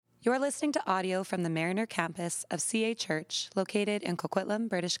You're listening to audio from the Mariner campus of CA Church, located in Coquitlam,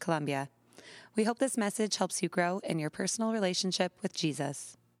 British Columbia. We hope this message helps you grow in your personal relationship with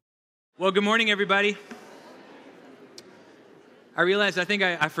Jesus. Well, good morning, everybody. I realized I think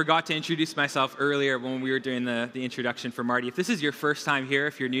I forgot to introduce myself earlier when we were doing the introduction for Marty. If this is your first time here,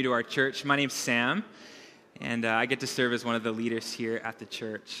 if you're new to our church, my name's Sam, and I get to serve as one of the leaders here at the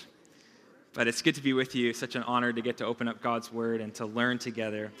church. But it's good to be with you. Such an honor to get to open up God's Word and to learn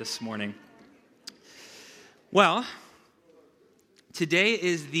together this morning. Well, today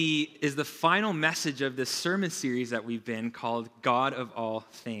is the final message of this sermon series that we've been called God of All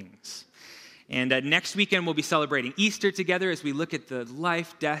Things. And next weekend we'll be celebrating Easter together as we look at the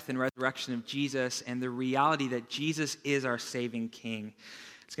life, death, and resurrection of Jesus and the reality that Jesus is our saving King.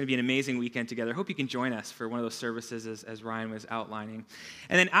 It's going to be an amazing weekend together. I hope you can join us for one of those services as Ryan was outlining.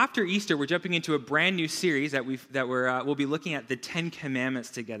 And then after Easter, we're jumping into a brand new series that we'll be looking at the 10 Commandments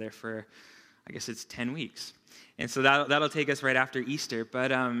together for, I guess it's 10 weeks. And so that'll take us right after Easter.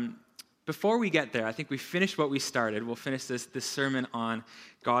 But before we get there, I think we finished what we started. We'll finish this sermon on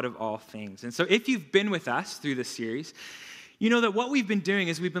God of all things. And so if you've been with us through this series, you know that what we've been doing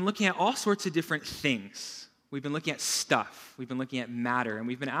is we've been looking at all sorts of different things. We've been looking at stuff. We've been looking at matter. And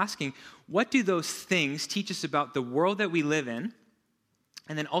we've been asking, what do those things teach us about the world that we live in?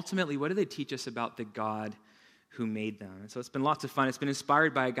 And then ultimately, what do they teach us about the God who made them? And so it's been lots of fun. It's been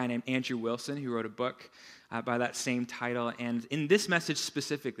inspired by a guy named Andrew Wilson, who wrote a book by that same title. And in this message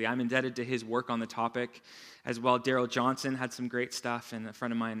specifically, I'm indebted to his work on the topic as well. Daryl Johnson had some great stuff, and a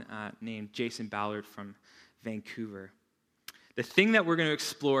friend of mine named Jason Ballard from Vancouver. The thing that we're going to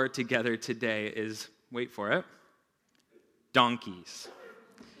explore together today is, wait for it, donkeys.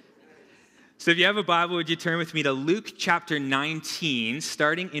 So if you have a Bible, would you turn with me to Luke chapter 19,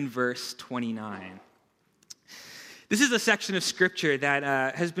 starting in verse 29. This is a section of scripture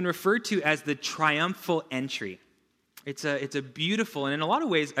that has been referred to as the triumphal entry. It's a beautiful and in a lot of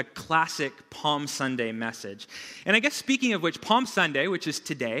ways a classic Palm Sunday message. And I guess speaking of which, Palm Sunday, which is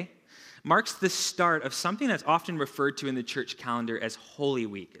today, marks the start of something that's often referred to in the church calendar as Holy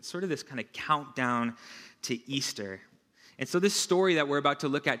Week. It's sort of this kind of countdown to Easter. And so this story that we're about to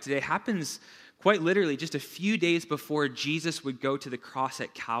look at today happens quite literally just a few days before Jesus would go to the cross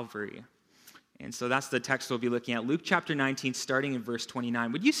at Calvary. And so that's the text we'll be looking at, Luke chapter 19, starting in verse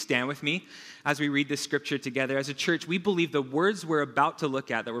 29. Would you stand with me as we read this scripture together? As a church, we believe the words we're about to look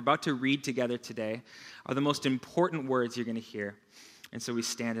at, that we're about to read together today, are the most important words you're going to hear. And so we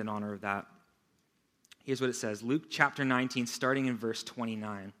stand in honor of that. Here's what it says, Luke chapter 19, starting in verse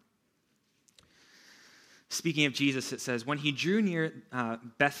 29. Speaking of Jesus, it says, when he drew near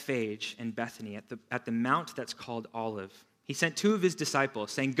Bethphage and Bethany at the mount that's called Olive, he sent two of his disciples,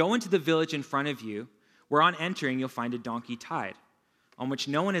 saying, go into the village in front of you, where on entering you'll find a donkey tied, on which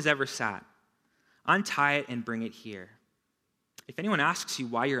no one has ever sat. Untie it and bring it here. If anyone asks you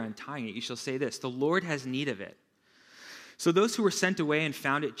why you're untying it, you shall say this, the Lord has need of it. So those who were sent away and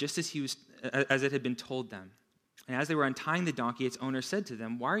found it just as it had been told them. And as they were untying the donkey, its owner said to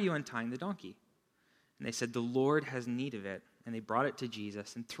them, why are you untying the donkey? And they said, the Lord has need of it. And they brought it to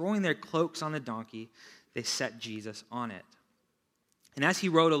Jesus. And throwing their cloaks on the donkey, they set Jesus on it. And as he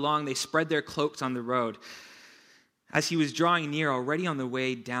rode along, they spread their cloaks on the road. As he was drawing near, already on the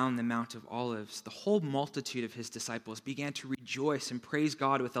way down the Mount of Olives, the whole multitude of his disciples began to rejoice and praise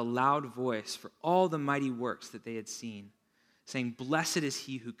God with a loud voice for all the mighty works that they had seen, saying, blessed is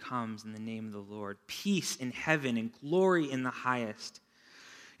he who comes in the name of the Lord, peace in heaven and glory in the highest.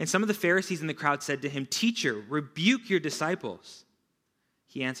 And some of the Pharisees in the crowd said to him, teacher, rebuke your disciples.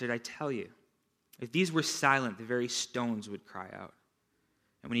 He answered, I tell you, if these were silent, the very stones would cry out.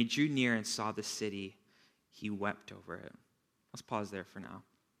 And when he drew near and saw the city, he wept over it. Let's pause there for now.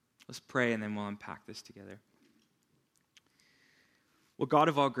 Let's pray and then we'll unpack this together. Well, God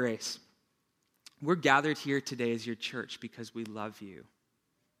of all grace, we're gathered here today as your church because we love you.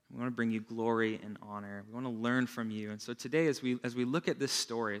 We want to bring you glory and honor. We want to learn from you. And so today, as we look at this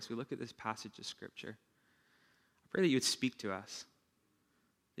story, as we look at this passage of Scripture, I pray that you would speak to us,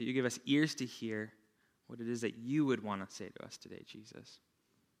 that you give us ears to hear what it is that you would want to say to us today, Jesus.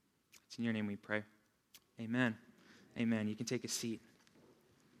 It's in your name we pray. Amen. Amen. You can take a seat.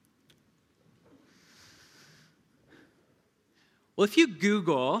 Well, if you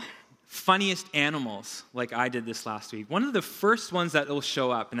Google funniest animals, like I did this last week, one of the first ones that will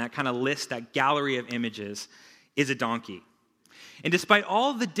show up in that kind of list, that gallery of images, is a donkey. And despite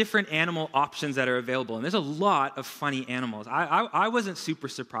all the different animal options that are available, and there's a lot of funny animals, I wasn't super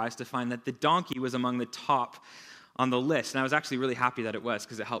surprised to find that the donkey was among the top on the list. And I was actually really happy that it was,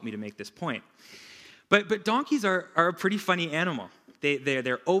 because it helped me to make this point. But donkeys are a pretty funny animal.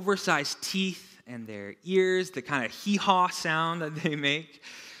 their oversized teeth and their ears, the kind of hee-haw sound that they make.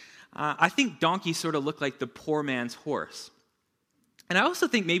 I think donkeys sort of look like the poor man's horse. And I also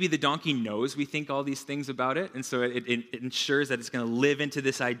think maybe the donkey knows we think all these things about it, and so it ensures that it's going to live into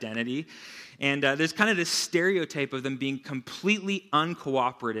this identity. And there's kind of this stereotype of them being completely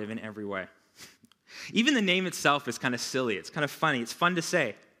uncooperative in every way. Even the name itself is kind of silly. It's kind of funny. It's fun to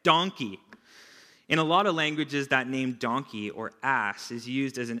say, donkey. In a lot of languages, that name donkey or ass is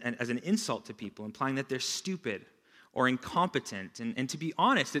used as an insult to people, implying that they're stupid or incompetent. And to be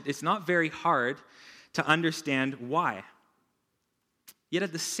honest, it's not very hard to understand why. Yet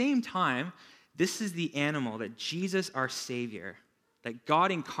at the same time, this is the animal that Jesus, our Savior, that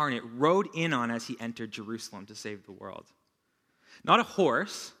God incarnate, rode in on as he entered Jerusalem to save the world. Not a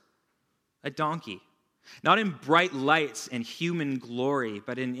horse, a donkey. Not in bright lights and human glory,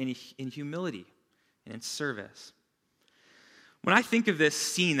 but in humility and in service. When I think of this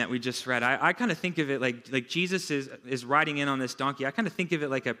scene that we just read, I kind of think of it like Jesus is riding in on this donkey. I kind of think of it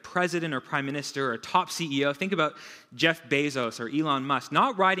like a president or prime minister or a top CEO. Think about Jeff Bezos or Elon Musk,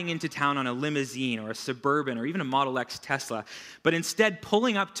 not riding into town on a limousine or a Suburban or even a Model X Tesla, but instead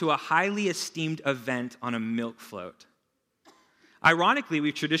pulling up to a highly esteemed event on a milk float. Ironically,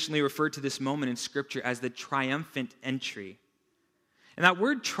 we've traditionally referred to this moment in Scripture as the triumphant entry. And that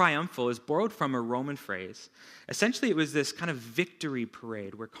word triumphal is borrowed from a Roman phrase. Essentially, it was this kind of victory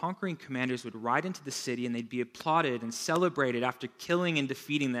parade where conquering commanders would ride into the city and they'd be applauded and celebrated after killing and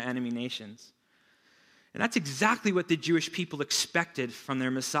defeating the enemy nations. And that's exactly what the Jewish people expected from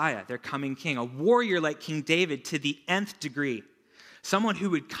their Messiah, their coming king, a warrior like King David to the nth degree, someone who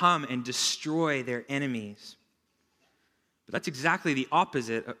would come and destroy their enemies. But that's exactly the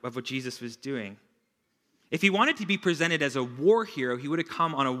opposite of what Jesus was doing. If he wanted to be presented as a war hero, he would have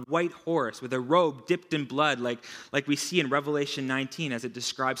come on a white horse with a robe dipped in blood like we see in Revelation 19 as it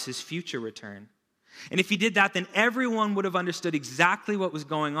describes his future return. And if he did that, then everyone would have understood exactly what was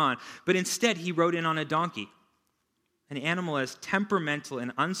going on. But instead, he rode in on a donkey, an animal as temperamental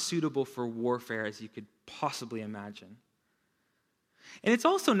and unsuitable for warfare as you could possibly imagine. And it's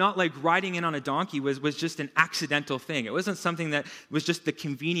also not like riding in on a donkey was just an accidental thing. It wasn't something that was just the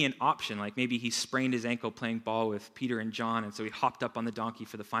convenient option, like maybe he sprained his ankle playing ball with Peter and John, and so he hopped up on the donkey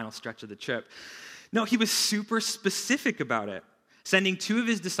for the final stretch of the trip. No, he was super specific about it, sending 2 of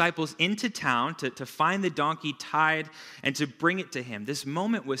his disciples into town to find the donkey tied and to bring it to him. This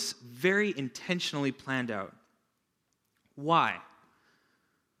moment was very intentionally planned out. Why?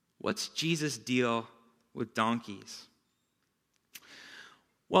 What's Jesus' deal with donkeys?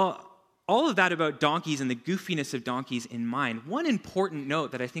 Well, all of that about donkeys and the goofiness of donkeys in mind, one important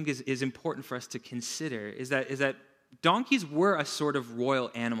note that I think is important for us to consider is that donkeys were a sort of royal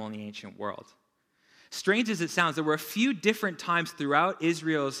animal in the ancient world. Strange as it sounds, there were a few different times throughout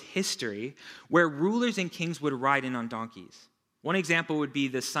Israel's history where rulers and kings would ride in on donkeys. One example would be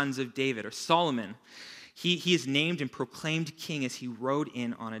the sons of David or Solomon. He is named and proclaimed king as he rode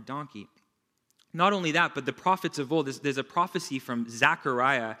in on a donkey. Not only that, but the prophets of old, there's a prophecy from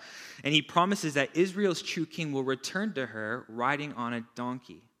Zechariah, and he promises that Israel's true king will return to her riding on a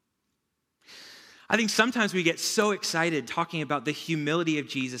donkey. I think sometimes we get so excited talking about the humility of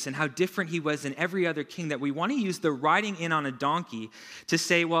Jesus and how different he was than every other king that we want to use the riding in on a donkey to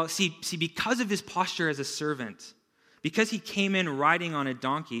say, well, see, because of his posture as a servant, because he came in riding on a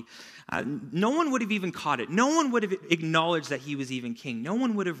donkey, no one would have even caught it. No one would have acknowledged that he was even king. No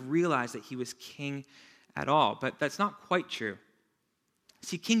one would have realized that he was king at all. But that's not quite true.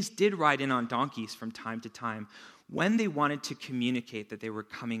 See, kings did ride in on donkeys from time to time when they wanted to communicate that they were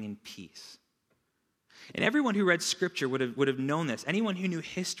coming in peace. And everyone who read Scripture would have known this. Anyone who knew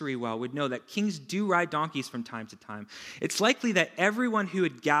history well would know that kings do ride donkeys from time to time. It's likely that everyone who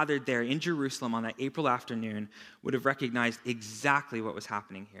had gathered there in Jerusalem on that April afternoon would have recognized exactly what was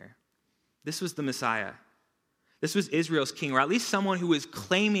happening here. This was the Messiah. This was Israel's king, or at least someone who was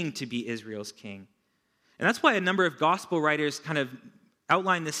claiming to be Israel's king. And that's why a number of gospel writers kind of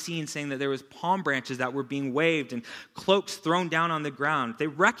outline the scene saying that there was palm branches that were being waved and cloaks thrown down on the ground. They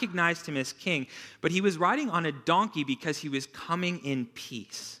recognized him as king, but he was riding on a donkey because he was coming in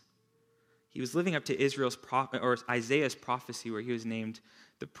peace. He was living up to Isaiah's prophecy where he was named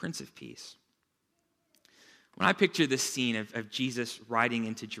the Prince of Peace. When I picture this scene of Jesus riding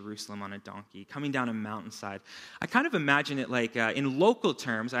into Jerusalem on a donkey, coming down a mountainside, I kind of imagine it like, in local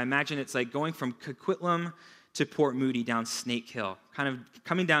terms, I imagine it's like going from Coquitlam to Port Moody down Snake Hill, kind of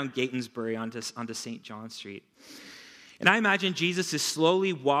coming down Gatonsbury onto St. John Street. And I imagine Jesus is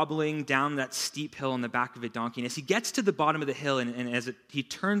slowly wobbling down that steep hill on the back of a donkey. And as he gets to the bottom of the hill and he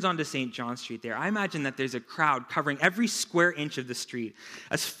turns onto St. John Street there, I imagine that there's a crowd covering every square inch of the street,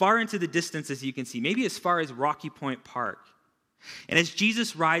 as far into the distance as you can see, maybe as far as Rocky Point Park. And as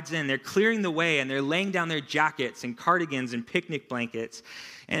Jesus rides in, they're clearing the way and they're laying down their jackets and cardigans and picnic blankets.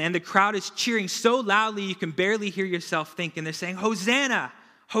 And the crowd is cheering so loudly you can barely hear yourself think. And they're saying, "Hosanna!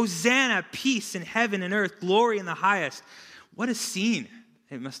 Hosanna, peace in heaven and earth, glory in the highest." What a scene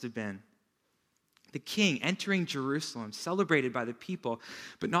it must have been. The king entering Jerusalem, celebrated by the people,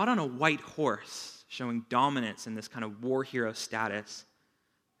 but not on a white horse, showing dominance in this kind of war hero status,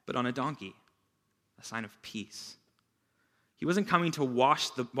 but on a donkey, a sign of peace. He wasn't coming to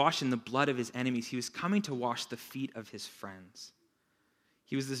wash in the blood of his enemies. He was coming to wash the feet of his friends.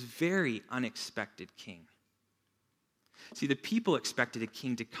 He was this very unexpected king. See, the people expected a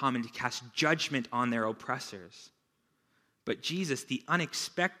king to come and to cast judgment on their oppressors. But Jesus, the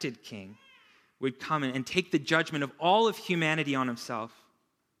unexpected king, would come and take the judgment of all of humanity on himself.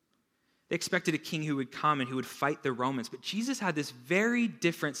 They expected a king who would come and who would fight the Romans. But Jesus had this very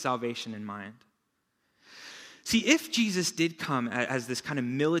different salvation in mind. See, if Jesus did come as this kind of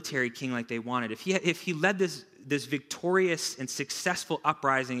military king like they wanted, if he led this victorious and successful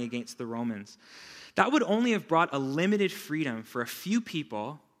uprising against the Romans, that would only have brought a limited freedom for a few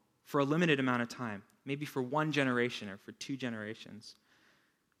people for a limited amount of time, maybe for one generation or for 2 generations.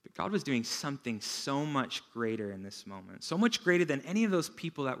 But God was doing something so much greater in this moment, so much greater than any of those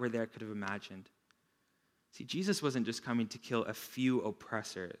people that were there could have imagined. See, Jesus wasn't just coming to kill a few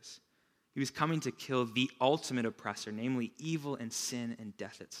oppressors. He was coming to kill the ultimate oppressor, namely evil and sin and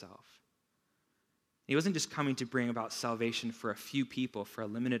death itself. He wasn't just coming to bring about salvation for a few people for a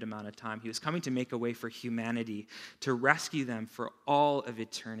limited amount of time. He was coming to make a way for humanity, to rescue them for all of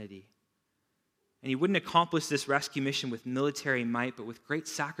eternity. And he wouldn't accomplish this rescue mission with military might, but with great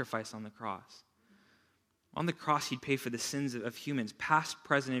sacrifice on the cross. On the cross, he'd pay for the sins of humans, past,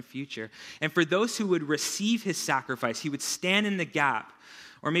 present, and future. And for those who would receive his sacrifice, he would stand in the gap.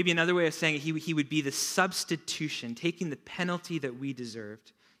 Or maybe another way of saying it, he would be the substitution, taking the penalty that we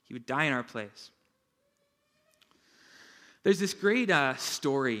deserved. He would die in our place. There's this great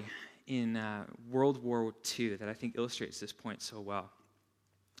story in World War II that I think illustrates this point so well.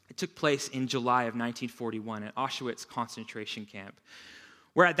 It took place in July of 1941 at Auschwitz concentration camp,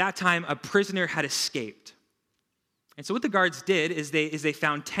 where at that time a prisoner had escaped. And so what the guards did is they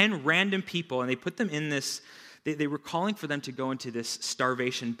found 10 random people and they put them in this, they were calling for them to go into this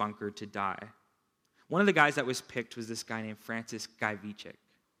starvation bunker to die. One of the guys that was picked was this guy named Francis Gajewczyk.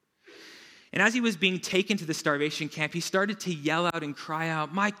 And as he was being taken to the starvation camp, he started to yell out and cry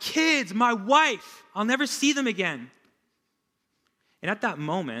out, "My kids, my wife, I'll never see them again." And at that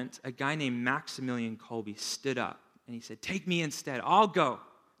moment, a guy named Maximilian Kolbe stood up and he said, "Take me instead. I'll go.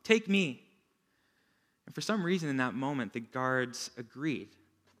 Take me." And for some reason in that moment, the guards agreed.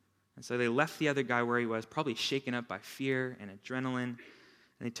 And so they left the other guy where he was, probably shaken up by fear and adrenaline, and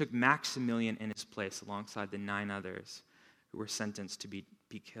they took Maximilian in his place alongside the 9 others who were sentenced to be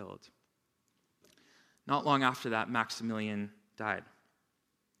killed. Not long after that, Maximilian died.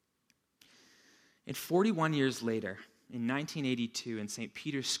 And 41 years later, in 1982, in St.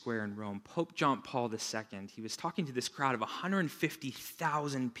 Peter's Square in Rome, Pope John Paul II, he was talking to this crowd of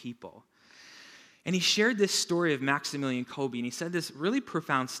 150,000 people. And he shared this story of Maximilian Kolbe, and he said this really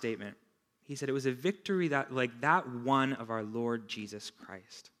profound statement. He said, it was a victory that one of our Lord Jesus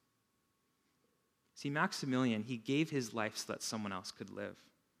Christ. See, Maximilian, he gave his life so that someone else could live.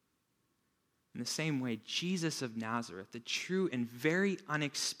 In the same way, Jesus of Nazareth, the true and very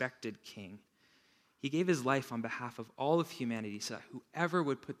unexpected king, he gave his life on behalf of all of humanity so that whoever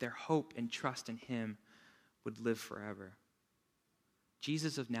would put their hope and trust in him would live forever.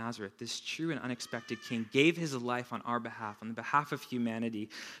 Jesus of Nazareth, this true and unexpected king, gave his life on our behalf, on the behalf of humanity,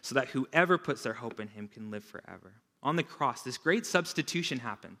 so that whoever puts their hope in him can live forever. On the cross, this great substitution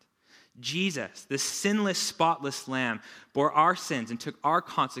happened. Jesus, the sinless, spotless lamb, bore our sins and took our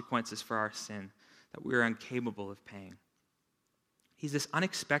consequences for our sin that we are incapable of paying. He's this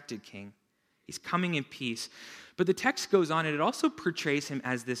unexpected king. He's coming in peace. But the text goes on, and it also portrays him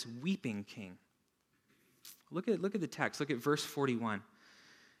as this weeping king. Look at the text. Look at verse 41.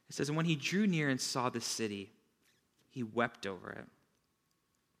 It says, "And when he drew near and saw the city, he wept over it."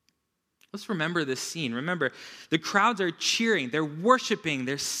 Let's remember this scene. Remember, the crowds are cheering, they're worshiping,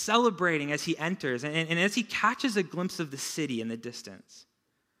 they're celebrating as he enters. And as he catches a glimpse of the city in the distance,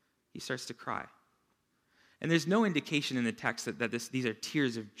 he starts to cry. And there's no indication in the text that these are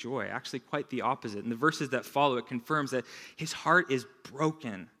tears of joy. Actually, quite the opposite. In the verses that follow, it confirms that his heart is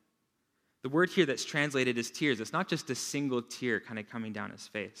broken. The word here that's translated as tears, it's not just a single tear kind of coming down his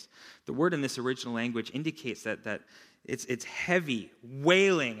face. The word in this original language indicates that it's heavy,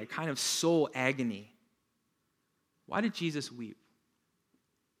 wailing, a kind of soul agony. Why did Jesus weep?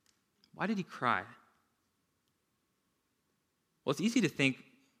 Why did he cry? Well, it's easy to think,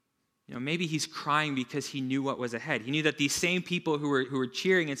 maybe he's crying because he knew what was ahead. He knew that these same people who were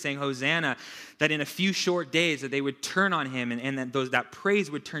cheering and saying Hosanna, that in a few short days that they would turn on him and that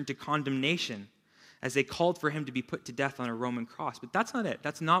praise would turn to condemnation as they called for him to be put to death on a Roman cross. But that's not it.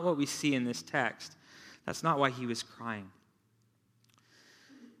 That's not what we see in this text. That's not why he was crying.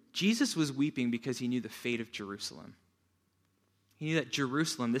 Jesus was weeping because he knew the fate of Jerusalem. He knew that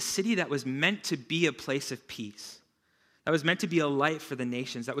Jerusalem, the city that was meant to be a place of peace, that was meant to be a light for the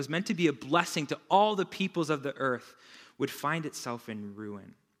nations, that was meant to be a blessing to all the peoples of the earth, would find itself in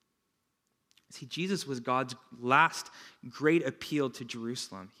ruin. See, Jesus was God's last great appeal to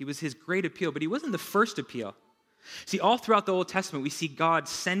Jerusalem. He was his great appeal, but he wasn't the first appeal. See, all throughout the Old Testament, we see God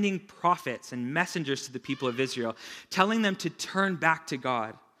sending prophets and messengers to the people of Israel, telling them to turn back to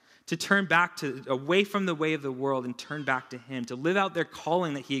God, to turn back away from the way of the world and turn back to him, to live out their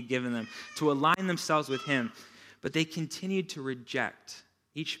calling that he had given them, to align themselves with him. But they continued to reject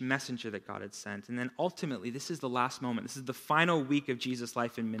each messenger that God had sent. And then ultimately, this is the last moment. This is the final week of Jesus'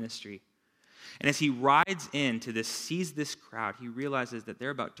 life and ministry. And as he rides in to sees this crowd, he realizes that they're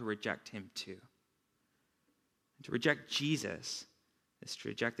about to reject him too. And to reject Jesus is to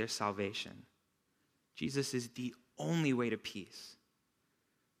reject their salvation. Jesus is the only way to peace.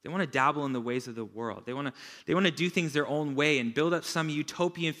 They want to dabble in the ways of the world. They want to do things their own way and build up some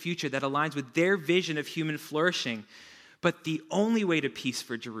utopian future that aligns with their vision of human flourishing. But the only way to peace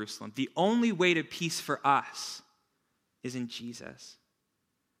for Jerusalem, the only way to peace for us, is in Jesus.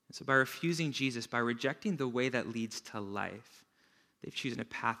 And so by refusing Jesus, by rejecting the way that leads to life, they've chosen a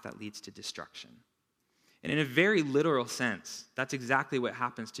path that leads to destruction. And in a very literal sense, that's exactly what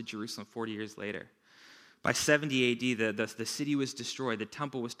happens to Jerusalem 40 years later. By 70 AD, the city was destroyed. The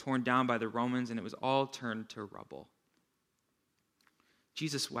temple was torn down by the Romans, and it was all turned to rubble.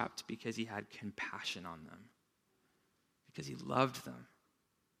 Jesus wept because he had compassion on them, because he loved them.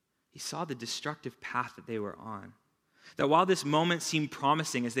 He saw the destructive path that they were on. That while this moment seemed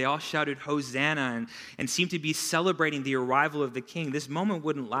promising as they all shouted Hosanna and seemed to be celebrating the arrival of the king, this moment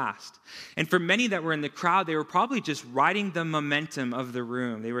wouldn't last. And for many that were in the crowd, they were probably just riding the momentum of the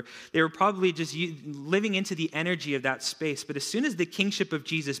room. They were probably just living into the energy of that space. But as soon as the kingship of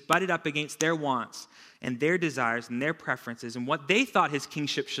Jesus butted up against their wants and their desires and their preferences and what they thought his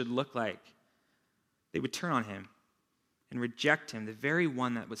kingship should look like, they would turn on him and reject him, the very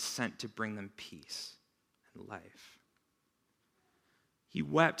one that was sent to bring them peace and life. He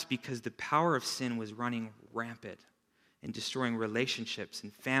wept because the power of sin was running rampant and destroying relationships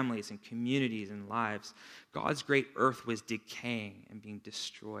and families and communities and lives. God's great earth was decaying and being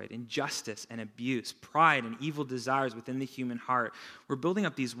destroyed. Injustice and abuse, pride and evil desires within the human heart were building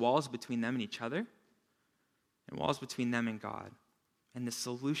up these walls between them and each other and walls between them and God. And the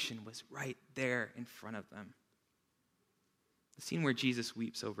solution was right there in front of them. The scene where Jesus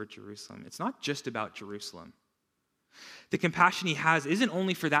weeps over Jerusalem, it's not just about Jerusalem. The compassion he has isn't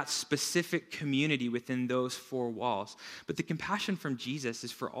only for that specific community within those four walls, but the compassion from Jesus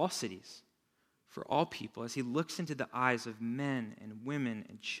is for all cities, for all people, as he looks into the eyes of men and women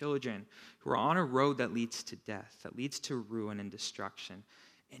and children who are on a road that leads to death, that leads to ruin and destruction,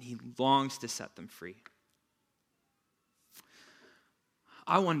 and he longs to set them free.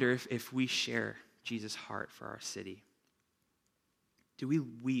 I wonder if we share Jesus' heart for our city. Do we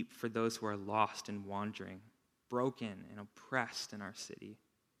weep for those who are lost and wandering, broken and oppressed in our city,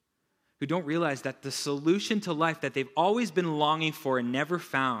 who don't realize that the solution to life that they've always been longing for and never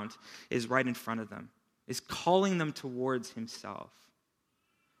found is right in front of them, is calling them towards himself?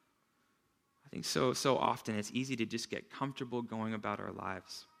 I think so often it's easy to just get comfortable going about our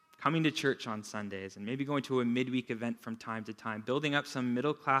lives, coming to church on Sundays and maybe going to a midweek event from time to time, building up some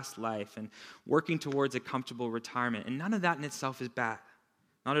middle-class life and working towards a comfortable retirement. And none of that in itself is bad,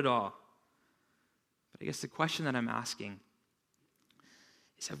 not at all. But I guess the question that I'm asking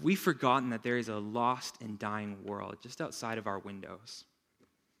is, have we forgotten that there is a lost and dying world just outside of our windows?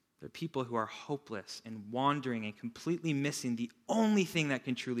 There are people who are hopeless and wandering and completely missing the only thing that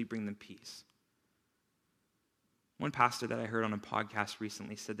can truly bring them peace. One pastor that I heard on a podcast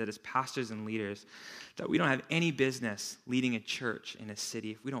recently said that as pastors and leaders, that we don't have any business leading a church in a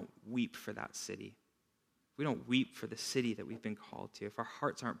city if we don't weep for that city. If we don't weep for the city that we've been called to, if our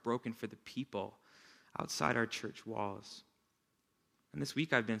hearts aren't broken for the people outside our church walls. And this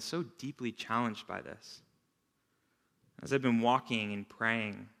week I've been so deeply challenged by this. As I've been walking and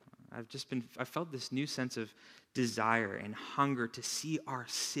praying, I felt this new sense of desire and hunger to see our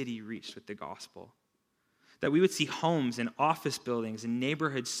city reached with the gospel. That we would see homes and office buildings and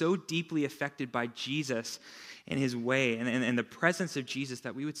neighborhoods so deeply affected by Jesus and his way and the presence of Jesus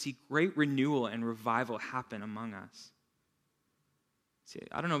that we would see great renewal and revival happen among us. See,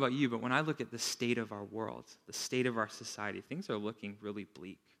 I don't know about you, but when I look at the state of our world, the state of our society, things are looking really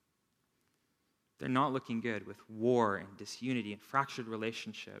bleak. They're not looking good with war and disunity and fractured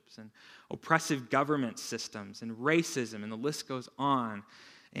relationships and oppressive government systems and racism, and the list goes on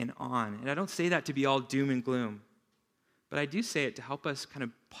and on. And I don't say that to be all doom and gloom, but I do say it to help us kind of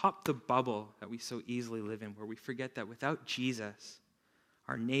pop the bubble that we so easily live in, where we forget that without Jesus,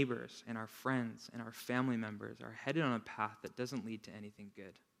 our neighbors and our friends and our family members are headed on a path that doesn't lead to anything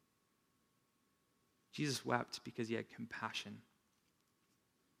good. Jesus wept because he had compassion.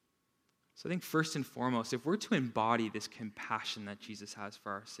 So I think first and foremost, if we're to embody this compassion that Jesus has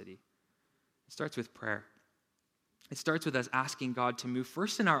for our city, it starts with prayer. It starts with us asking God to move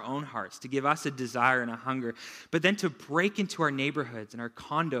first in our own hearts, to give us a desire and a hunger, but then to break into our neighborhoods and our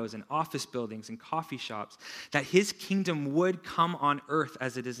condos and office buildings and coffee shops, that his kingdom would come on earth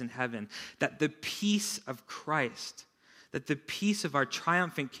as it is in heaven, that the peace of Christ, that the peace of our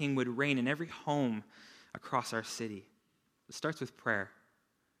triumphant King would reign in every home across our city. It starts with prayer.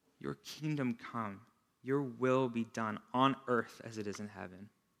 Your kingdom come, your will be done on earth as it is in heaven.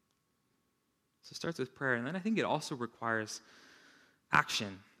 So it starts with prayer, and then I think it also requires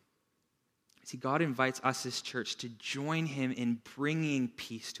action. See, God invites us as church to join him in bringing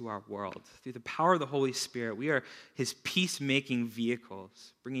peace to our world. Through the power of the Holy Spirit, we are his peacemaking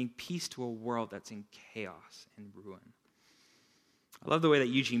vehicles, bringing peace to a world that's in chaos and ruin. I love the way that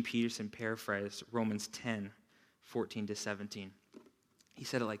Eugene Peterson paraphrased Romans 10:14-17. He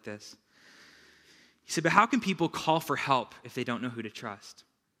said it like this. He said, "But how can people call for help if they don't know who to trust?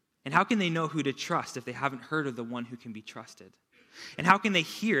 And how can they know who to trust if they haven't heard of the one who can be trusted? And how can they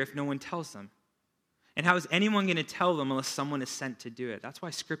hear if no one tells them? And how is anyone going to tell them unless someone is sent to do it?" That's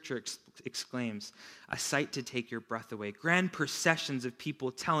why Scripture exclaims, "A sight to take your breath away. Grand processions of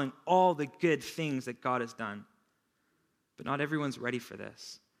people telling all the good things that God has done." But not everyone's ready for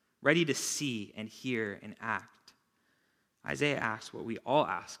this, ready to see and hear and act. Isaiah asks what we all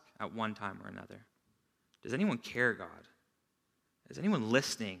ask at one time or another. Does anyone care, God? Is anyone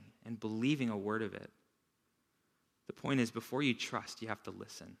listening and believing a word of it? The point is, before you trust, you have to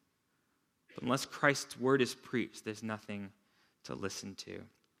listen. But unless Christ's word is preached, there's nothing to listen to.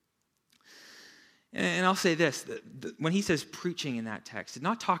 And I'll say this, when he says preaching in that text, he's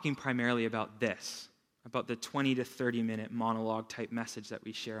not talking primarily about this, about the 20 to 30 minute monologue type message that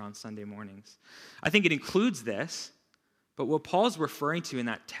we share on Sunday mornings. I think it includes this, but what Paul's referring to in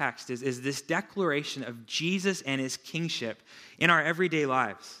that text is this declaration of Jesus and his kingship in our everyday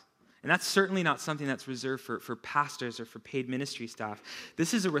lives. And that's certainly not something that's reserved for pastors or for paid ministry staff.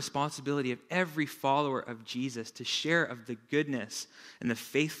 This is a responsibility of every follower of Jesus to share of the goodness and the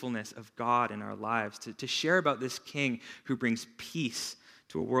faithfulness of God in our lives, to share about this king who brings peace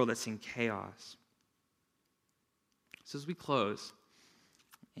to a world that's in chaos. So as we close,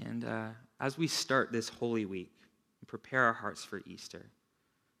 and as we start this Holy Week and prepare our hearts for Easter,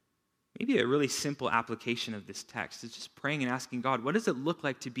 maybe a really simple application of this text is just praying and asking God, what does it look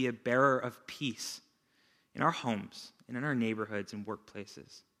like to be a bearer of peace in our homes and in our neighborhoods and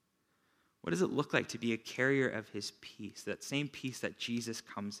workplaces? What does it look like to be a carrier of his peace, that same peace that Jesus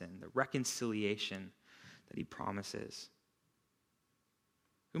comes in, the reconciliation that he promises?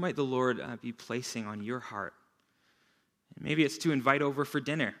 Who might the Lord be placing on your heart? And maybe it's to invite over for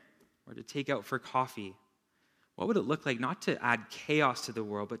dinner or to take out for coffee. What would it look like not to add chaos to the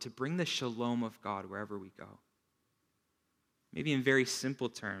world, but to bring the shalom of God wherever we go? Maybe in very simple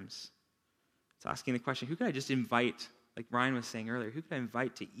terms, it's asking the question, who could I just invite, like Ryan was saying earlier, who could I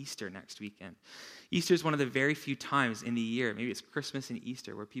invite to Easter next weekend? Easter is one of the very few times in the year, maybe it's Christmas and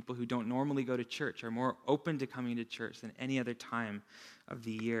Easter, where people who don't normally go to church are more open to coming to church than any other time of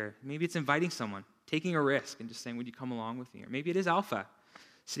the year. Maybe it's inviting someone, taking a risk and just saying, would you come along with me? Or maybe it is Alpha,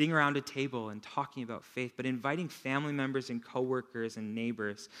 sitting around a table and talking about faith, but inviting family members and coworkers and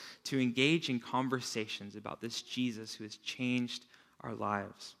neighbors to engage in conversations about this Jesus who has changed our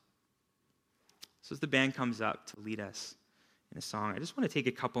lives. So as the band comes up to lead us in a song, I just want to take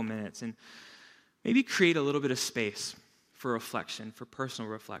a couple minutes and maybe create a little bit of space for reflection, for personal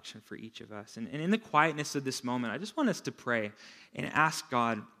reflection for each of us. And in the quietness of this moment, I just want us to pray and ask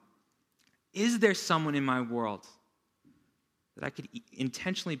God, is there someone in my world that I could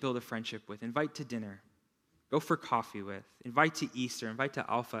intentionally build a friendship with, invite to dinner, go for coffee with, invite to Easter, invite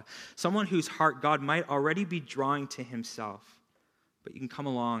to Alpha, someone whose heart God might already be drawing to himself, but you can come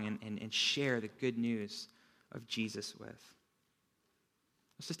along and share the good news of Jesus with.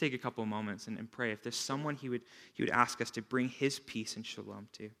 Let's just take a couple of moments and pray. If there's someone he would ask us to bring his peace and shalom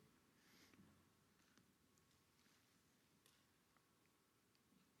to.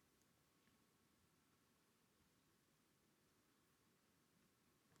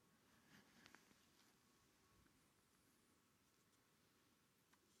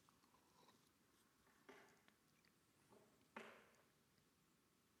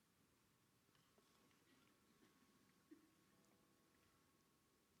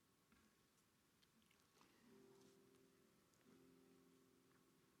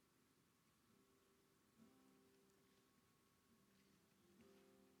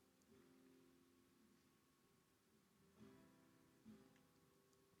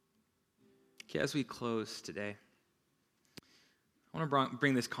 Okay, as we close today, I want to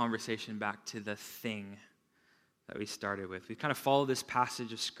bring this conversation back to the thing that we started with. We kind of followed this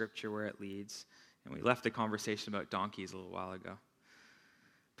passage of Scripture where it leads, and we left the conversation about donkeys a little while ago.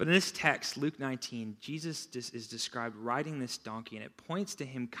 But in this text, Luke 19, Jesus is described riding this donkey, and it points to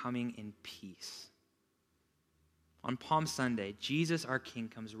him coming in peace. On Palm Sunday, Jesus, our King,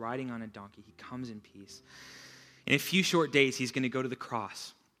 comes riding on a donkey. He comes in peace. In a few short days, he's going to go to the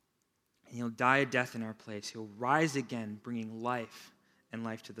cross. And he'll die a death in our place. He'll rise again, bringing life and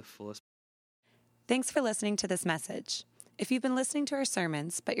life to the fullest. Thanks for listening to this message. If you've been listening to our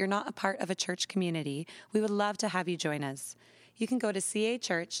sermons, but you're not a part of a church community, we would love to have you join us. You can go to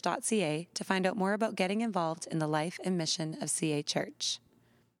cachurch.ca to find out more about getting involved in the life and mission of CA Church.